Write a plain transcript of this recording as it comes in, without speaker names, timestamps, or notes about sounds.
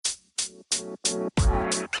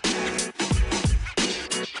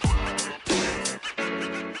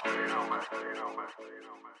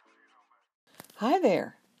Hi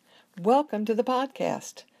there. Welcome to the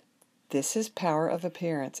podcast. This is Power of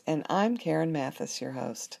Appearance, and I'm Karen Mathis, your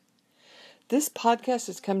host. This podcast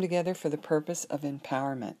has come together for the purpose of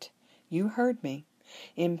empowerment. You heard me.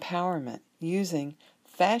 Empowerment using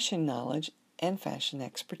fashion knowledge and fashion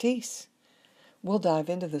expertise. We'll dive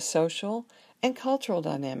into the social and cultural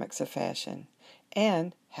dynamics of fashion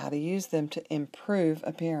and how to use them to improve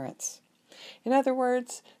appearance. In other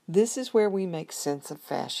words, this is where we make sense of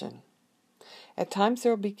fashion. At times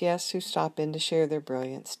there will be guests who stop in to share their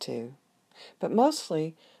brilliance too. But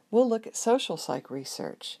mostly, we'll look at social psych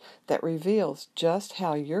research that reveals just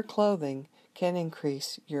how your clothing can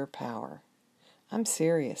increase your power. I'm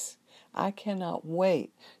serious. I cannot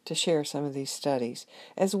wait to share some of these studies,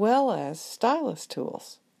 as well as stylist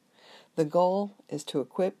tools. The goal is to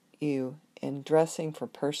equip you in dressing for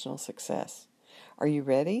personal success. Are you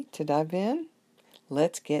ready to dive in?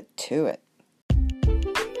 Let's get to it.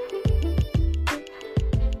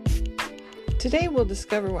 Today we'll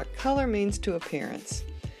discover what color means to appearance.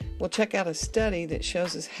 We'll check out a study that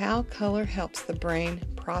shows us how color helps the brain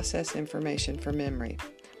process information for memory.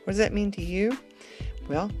 What does that mean to you?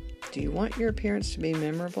 Well, do you want your appearance to be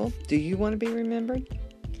memorable? Do you want to be remembered?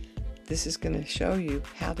 This is going to show you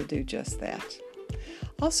how to do just that.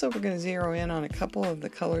 Also, we're going to zero in on a couple of the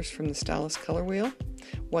colors from the Stylist Color Wheel,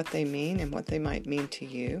 what they mean and what they might mean to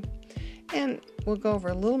you. And we'll go over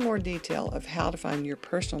a little more detail of how to find your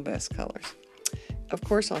personal best colors. Of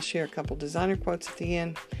course, I'll share a couple designer quotes at the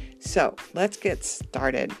end. So, let's get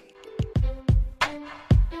started.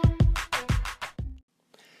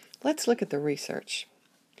 Let's look at the research.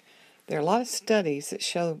 There are a lot of studies that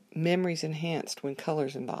show memory's enhanced when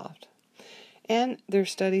color's involved. And there are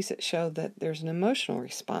studies that show that there's an emotional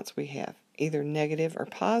response we have, either negative or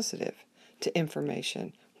positive, to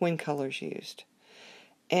information when color's used.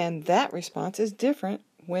 And that response is different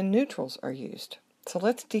when neutrals are used. So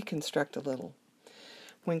let's deconstruct a little.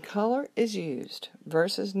 When color is used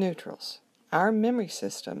versus neutrals, our memory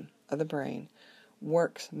system of the brain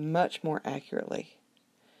works much more accurately.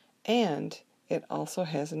 And it also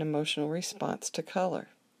has an emotional response to color.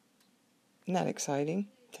 Isn't that exciting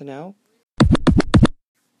to know?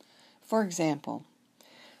 For example,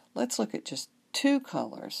 let's look at just two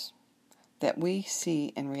colors that we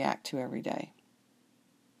see and react to every day.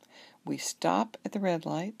 We stop at the red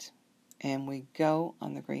light and we go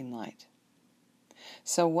on the green light.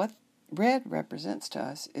 So what red represents to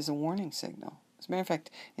us is a warning signal. As a matter of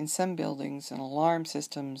fact, in some buildings and alarm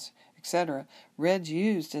systems, etc., red's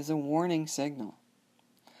used as a warning signal.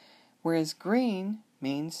 Whereas green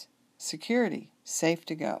means security, safe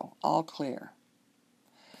to go, all clear.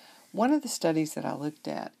 One of the studies that I looked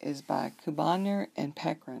at is by Kubaner and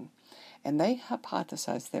Pekrin, and they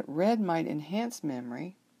hypothesized that red might enhance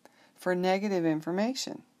memory for negative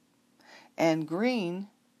information, and green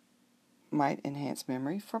might enhance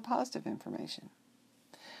memory for positive information.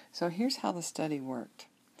 So here's how the study worked.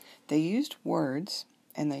 They used words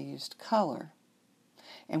and they used color.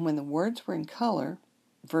 And when the words were in color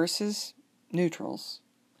versus neutrals,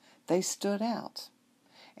 they stood out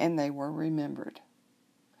and they were remembered.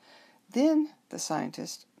 Then the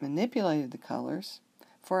scientists manipulated the colors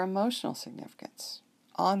for emotional significance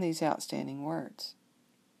on these outstanding words.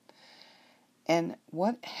 And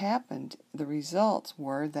what happened, the results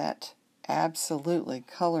were that absolutely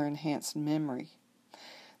color enhanced memory.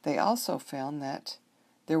 They also found that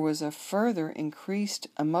there was a further increased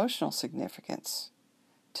emotional significance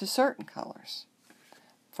to certain colors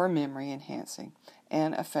for memory enhancing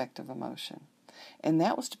and affective emotion. And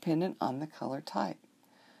that was dependent on the color type.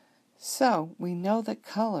 So we know that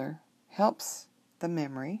color helps the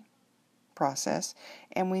memory process,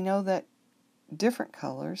 and we know that different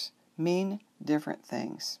colors mean different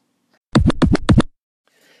things.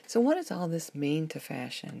 So what does all this mean to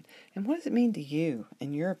fashion? And what does it mean to you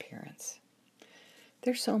and your appearance?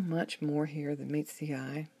 There's so much more here than meets the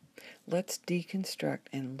eye. Let's deconstruct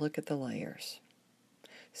and look at the layers.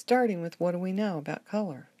 Starting with, what do we know about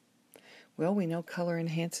color? Well, we know color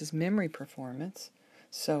enhances memory performance,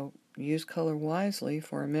 so use color wisely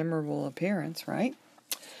for a memorable appearance, right?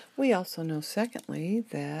 We also know, secondly,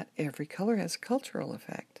 that every color has a cultural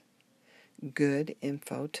effect. Good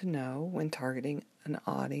info to know when targeting an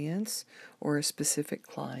audience or a specific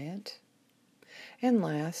client. And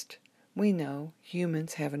last, we know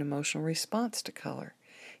humans have an emotional response to color,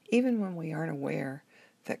 even when we aren't aware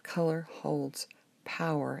that color holds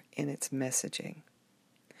power in its messaging.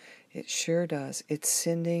 It sure does. It's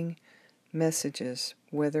sending messages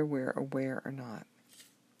whether we're aware or not.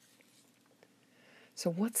 So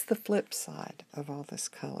what's the flip side of all this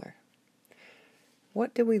color?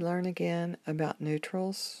 What did we learn again about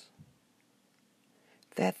neutrals?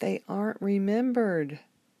 That they aren't remembered.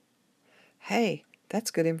 Hey, that's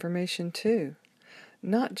good information too.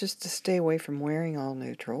 Not just to stay away from wearing all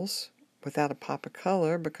neutrals without a pop of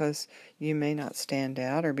color because you may not stand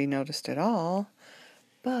out or be noticed at all,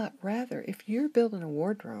 but rather if you're building a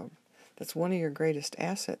wardrobe that's one of your greatest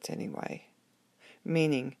assets anyway,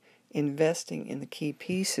 meaning investing in the key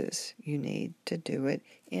pieces you need to do it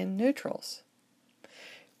in neutrals.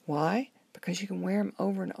 Why? Because you can wear them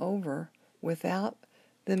over and over without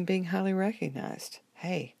them being highly recognized.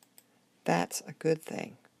 Hey, that's a good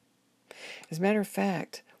thing. As a matter of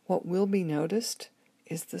fact, what will be noticed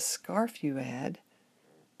is the scarf you add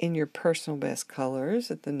in your personal best colors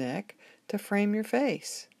at the neck to frame your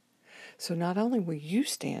face. So not only will you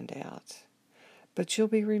stand out, but you'll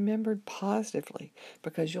be remembered positively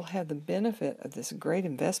because you'll have the benefit of this great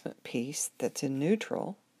investment piece that's in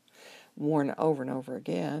neutral, worn over and over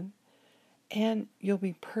again, and you'll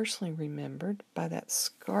be personally remembered by that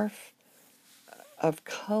scarf of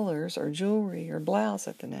colors or jewelry or blouse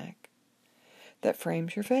at the neck that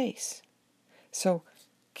frames your face. So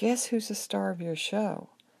guess who's the star of your show?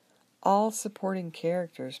 All supporting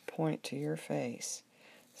characters point to your face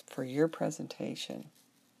for your presentation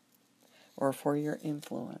or for your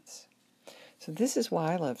influence. So this is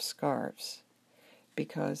why I love scarves,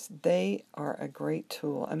 because they are a great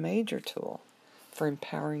tool, a major tool for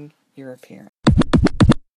empowering your appearance.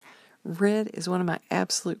 Red is one of my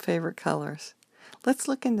absolute favorite colors. Let's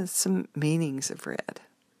look into some meanings of red.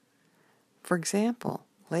 For example,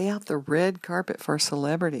 lay out the red carpet for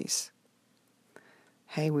celebrities.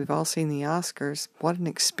 Hey, we've all seen the Oscars. What an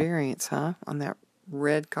experience, huh, on that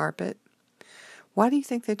red carpet? Why do you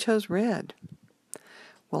think they chose red?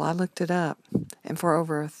 Well, I looked it up, and for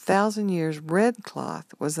over 1,000 years, red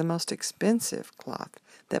cloth was the most expensive cloth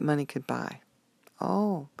that money could buy.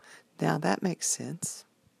 Oh, now that makes sense.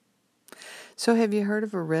 So have you heard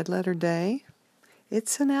of a red letter day?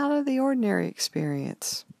 It's an out-of-the-ordinary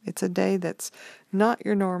experience. It's a day that's not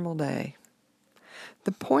your normal day.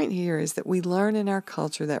 The point here is that we learn in our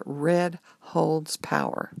culture that red holds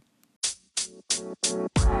power.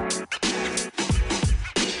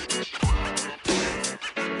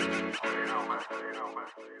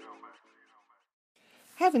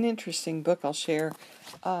 I have an interesting book I'll share.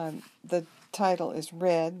 The title is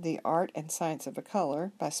Red, The Art and Science of a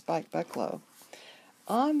Color by Spike Bucklow.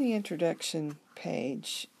 On the introduction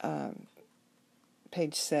page,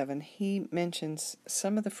 page 7, he mentions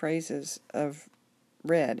some of the phrases of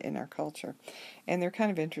red in our culture, and they're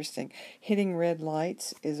kind of interesting. Hitting red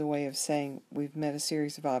lights is a way of saying we've met a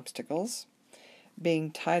series of obstacles.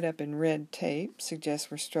 Being tied up in red tape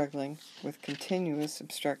suggests we're struggling with continuous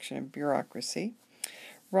obstruction of bureaucracy.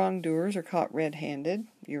 Wrongdoers are caught red-handed.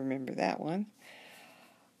 You remember that one.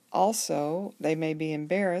 Also, they may be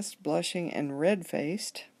embarrassed, blushing, and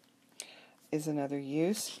red-faced is another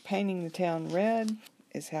use. Painting the town red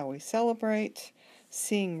is how we celebrate.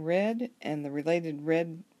 Seeing red and the related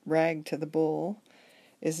red rag to the bull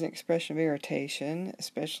is an expression of irritation,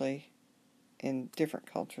 especially in different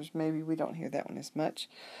cultures. Maybe we don't hear that one as much.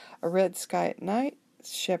 A red sky at night,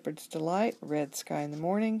 shepherd's delight. Red sky in the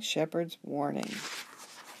morning, shepherd's warning.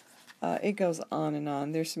 It goes on and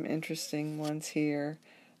on. There's some interesting ones here.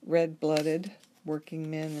 Red-blooded, working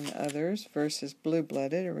men and others, versus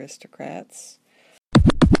blue-blooded, aristocrats.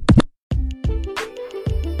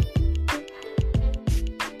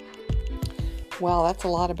 Wow, that's a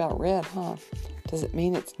lot about red, huh? Does it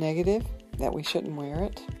mean it's negative, that we shouldn't wear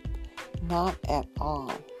it? Not at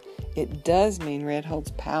all. It does mean red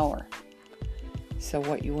holds power. So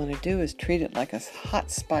what you want to do is treat it like a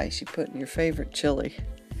hot spice you put in your favorite chili.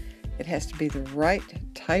 It has to be the right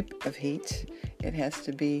type of heat. It has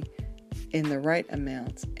to be in the right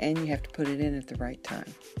amounts, and you have to put it in at the right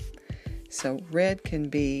time. So red can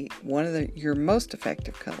be one of your most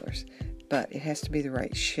effective colors, but it has to be the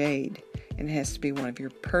right shade, and it has to be one of your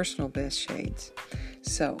personal best shades.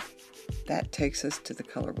 So that takes us to the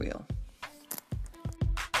color wheel.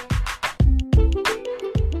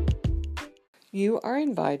 You are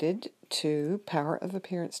invited to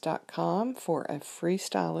powerofappearance.com for a free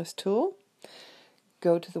stylist tool.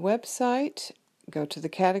 Go to the website, go to the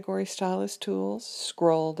category stylist tools,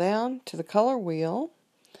 scroll down to the color wheel.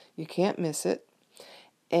 You can't miss it.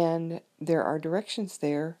 And there are directions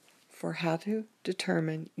there for how to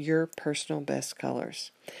determine your personal best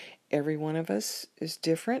colors. Every one of us is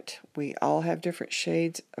different. We all have different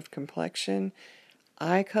shades of complexion,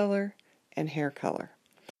 eye color, and hair color.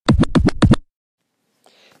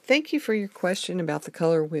 Thank you for your question about the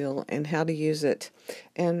color wheel and how to use it.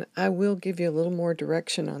 And I will give you a little more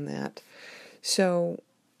direction on that. So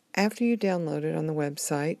after you download it on the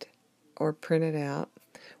website or print it out,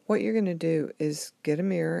 what you're going to do is get a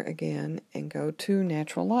mirror again and go to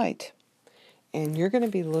natural light. And you're going to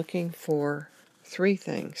be looking for three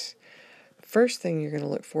things. First thing you're going to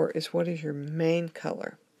look for is what is your main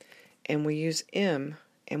color. And we use M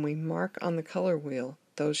and we mark on the color wheel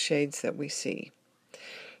those shades that we see.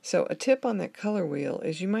 So a tip on that color wheel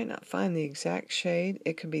is you might not find the exact shade.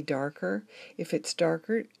 It could be darker. If it's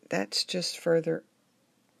darker, that's just further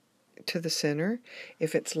to the center.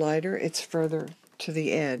 If it's lighter, it's further to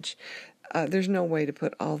the edge. There's no way to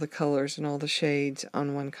put all the colors and all the shades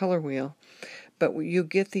on one color wheel, but you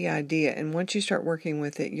get the idea, and once you start working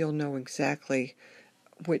with it, you'll know exactly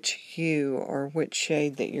which hue or which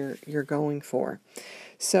shade that you're going for.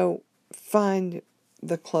 So find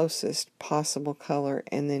the closest possible color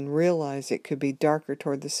and then realize it could be darker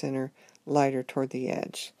toward the center, lighter toward the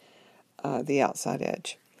edge, the outside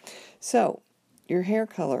edge. So your hair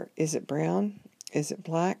color, is it brown? Is it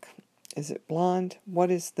black? Is it blonde?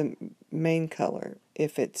 What is the main color?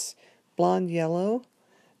 If it's blonde yellow,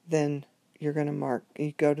 then you're going to mark,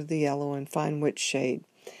 you go to the yellow and find which shade.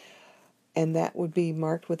 And that would be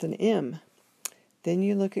marked with an M. Then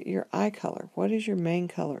you look at your eye color. What is your main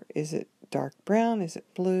color? Is it dark brown? Is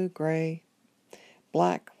it blue, gray,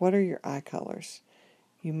 black? What are your eye colors?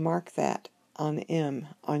 You mark that on M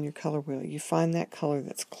on your color wheel. You find that color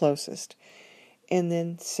that's closest. And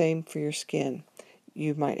then same for your skin.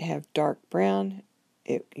 You might have dark brown.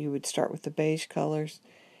 You would start with the beige colors.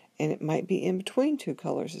 And it might be in between two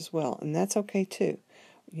colors as well. And that's okay too.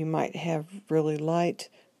 You might have really light,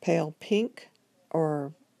 pale pink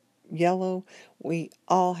or yellow. We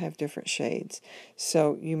all have different shades.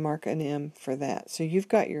 So you mark an M for that. So you've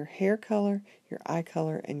got your hair color, your eye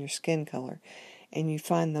color, and your skin color. And you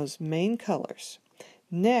find those main colors.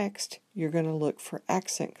 Next, you're going to look for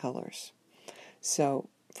accent colors. So,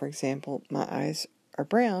 for example, my eyes are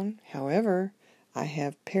brown. However, I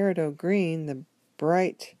have peridot green, the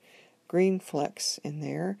bright green flecks in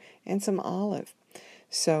there, and some olive.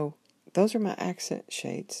 So those are my accent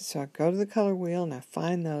shades. So I go to the color wheel and I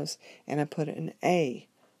find those and I put an A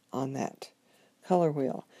on that color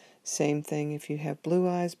wheel. Same thing if you have blue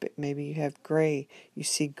eyes, but maybe you have gray. You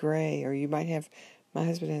see gray, or you might have, my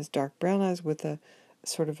husband has dark brown eyes with a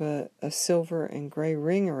sort of a silver and gray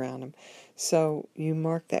ring around them. So you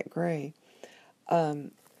mark that gray.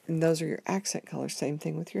 And those are your accent colors. Same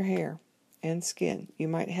thing with your hair and skin. You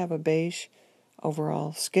might have a beige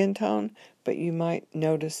overall skin tone, but you might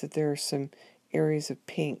notice that there are some areas of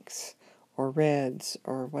pinks or reds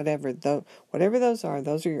or whatever. Whatever those are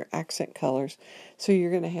your accent colors. So you're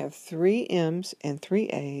going to have 3 M's and 3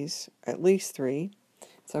 A's, at least 3.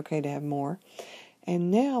 It's okay to have more.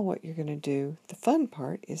 And now what you're going to do, the fun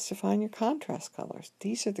part, is to find your contrast colors.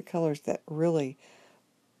 These are the colors that really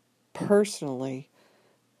personally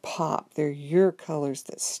pop. They're your colors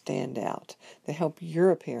that stand out. They help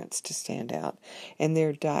your appearance to stand out. And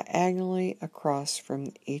they're diagonally across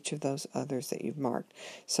from each of those others that you've marked.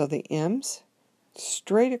 So the M's,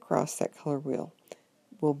 straight across that color wheel,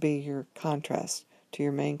 will be your contrast to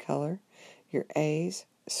your main color. Your A's,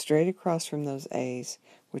 straight across from those A's,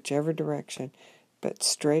 whichever direction, but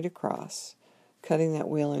straight across, cutting that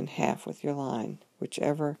wheel in half with your line,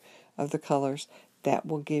 whichever of the colors, that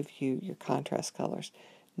will give you your contrast colors.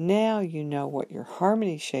 Now you know what your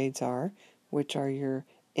harmony shades are, which are your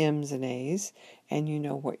M's and A's, and you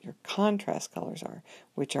know what your contrast colors are,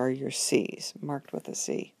 which are your C's, marked with a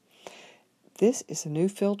C. This is a new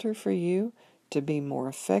filter for you to be more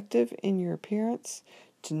effective in your appearance,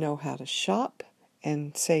 to know how to shop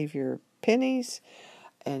and save your pennies,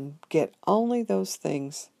 and get only those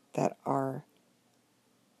things that are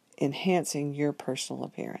enhancing your personal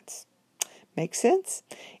appearance. Make sense?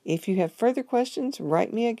 If you have further questions,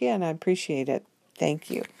 write me again. I appreciate it.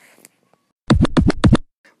 Thank you.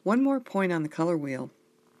 One more point on the color wheel,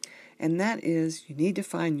 and that is you need to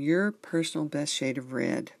find your personal best shade of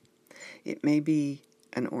red. It may be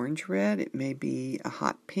an orange red, it may be a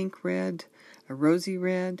hot pink red, a rosy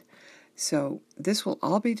red. So this will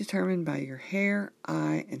all be determined by your hair,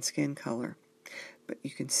 eye, and skin color. But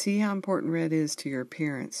you can see how important red is to your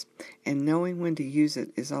appearance, and knowing when to use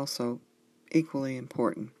it is also equally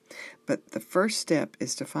important. But the first step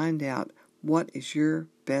is to find out what is your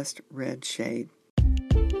best red shade.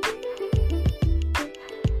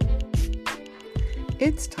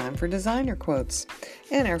 It's time for designer quotes.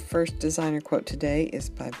 And our first designer quote today is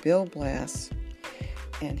by Bill Blass.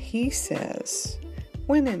 And he says,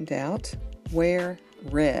 "When in doubt, wear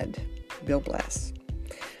red." Bill Blass.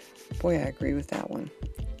 Boy, I agree with that one.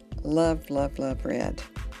 Love, love, love red.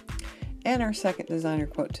 And our second designer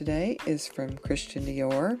quote today is from Christian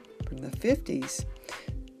Dior from the 50s.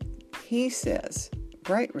 He says,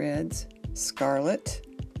 bright reds, scarlet,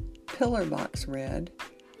 pillar box red,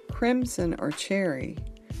 crimson or cherry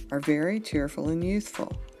are very cheerful and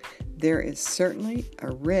youthful. There is certainly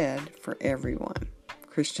a red for everyone.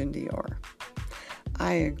 Christian Dior.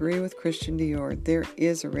 I agree with Christian Dior. There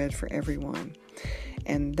is a red for everyone.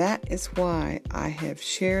 And that is why I have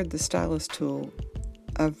shared the stylus tool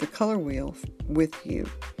of the color wheel with you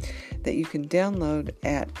that you can download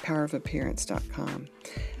at powerofappearance.com.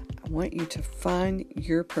 I want you to find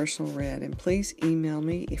your personal red, and please email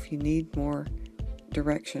me if you need more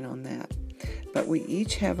direction on that. But we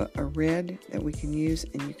each have a red that we can use,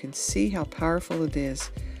 and you can see how powerful it is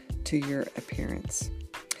to your appearance.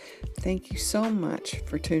 Thank you so much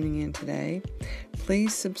for tuning in today.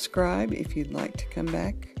 Please subscribe if you'd like to come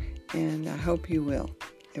back, and I hope you will.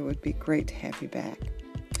 It would be great to have you back.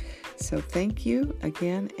 So thank you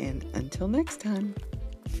again, and until next time.